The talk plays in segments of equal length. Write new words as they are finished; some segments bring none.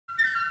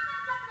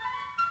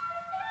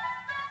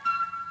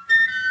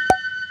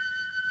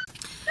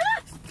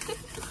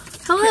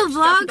Hello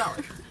vlog.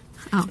 $1.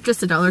 Oh,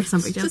 just $1,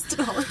 something. Just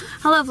 $1.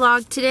 Hello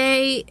vlog.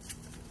 Today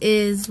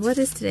is, what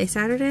is today?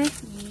 Saturday?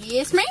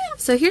 Yes, ma'am.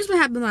 So here's what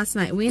happened last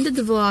night. We ended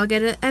the vlog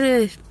at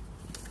a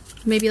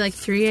maybe like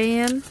 3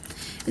 a.m.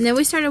 and then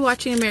we started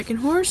watching American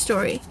Horror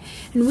Story,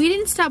 and we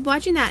didn't stop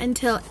watching that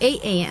until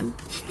 8 a.m.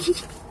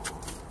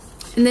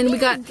 And then we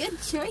got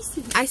good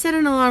choices. I set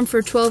an alarm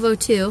for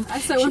 12:02. I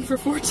set one for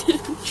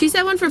 4:10. She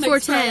set one for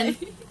 4:10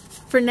 Friday.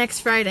 for next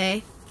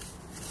Friday,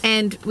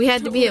 and we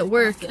had to be at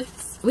work.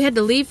 We had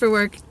to leave for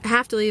work,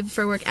 have to leave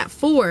for work at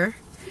 4.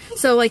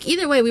 So like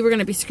either way, we were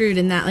gonna be screwed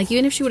in that. Like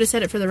even if she would have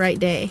set it for the right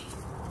day,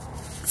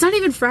 it's not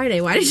even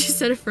Friday. Why did you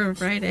set it for a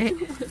Friday?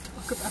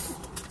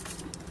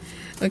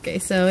 Okay,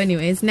 so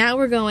anyways, now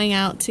we're going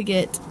out to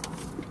get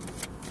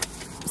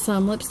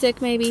some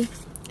lipstick maybe,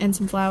 and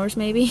some flowers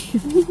maybe,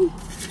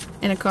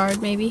 and a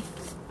card maybe.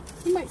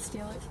 You might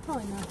steal it.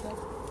 Probably not though.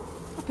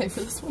 I'll pay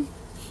for this one.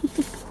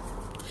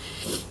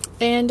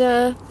 And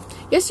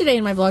yesterday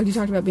in my vlog you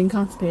talked about being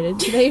constipated.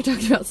 Today you're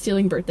talking about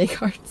stealing birthday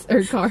cards,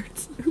 or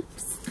cards.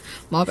 Oops.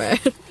 My bad.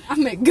 I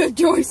make good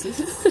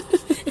choices.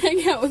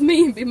 Hang out with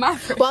me and be my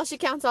friend. While she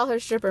counts all her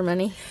stripper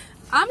money.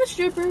 I'm a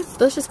stripper.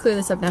 Let's just clear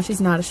this up now.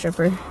 She's not a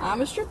stripper. I'm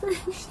a stripper.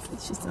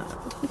 She's not.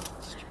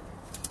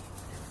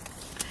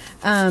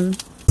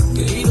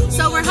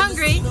 So we're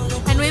hungry,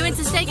 and we went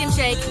to Steak and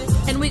Shake,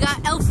 and we got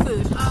elf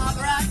food. Baby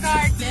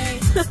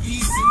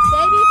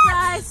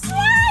fries.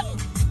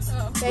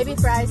 Baby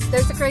fries.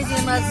 There's a Crazy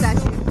in Love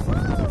statue.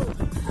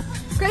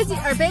 Crazy,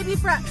 or baby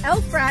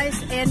elf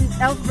fries and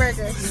elf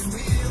burgers.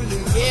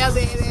 Yeah,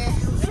 baby.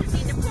 We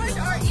need to plug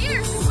our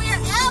ears because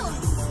we're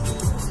elves.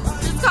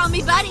 Just call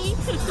me Buddy.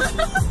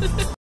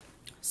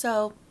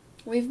 So,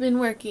 we've been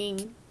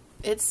working.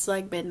 It's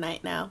like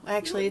midnight now.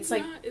 Actually, it's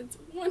like... It's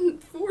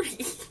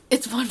 1:40.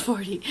 It's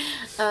 1:40.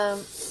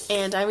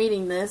 And I'm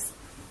eating this.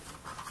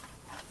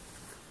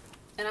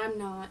 And I'm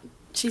not.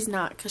 She's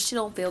not, because she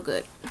don't feel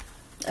good.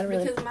 I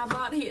really... Because my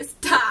body is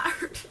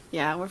tired.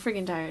 Yeah, we're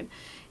freaking tired.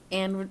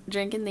 And we're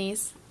drinking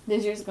these.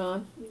 Is yours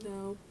gone?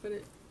 No, but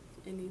it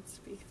needs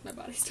to be. My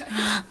body's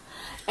tired.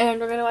 And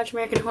we're going to watch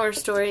American Horror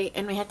Story,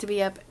 and we have to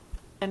be up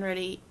and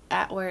ready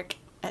at work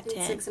at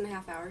 10.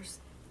 6.5 hours.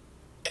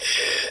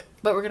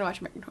 But we're going to watch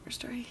American Horror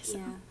Story. So.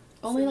 Yeah.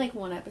 Only like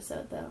one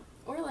episode, though.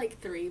 Or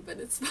like 3, but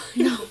it's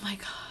fine. Oh my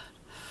god.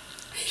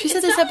 She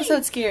said this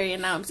episode's scary,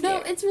 and now I'm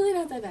scared. No, it's really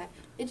not that bad.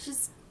 It's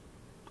just...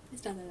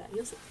 It's not that bad.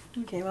 You'll see.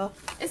 Okay, well.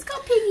 It's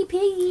called Piggy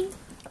Piggy.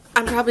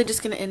 I'm probably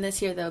just going to end this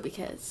here, though,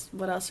 because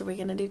what else are we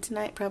going to do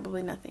tonight?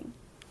 Probably nothing.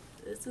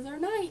 This is our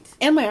night.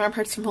 And my arm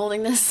hurts from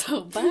holding this,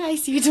 so bye.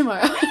 See you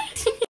tomorrow.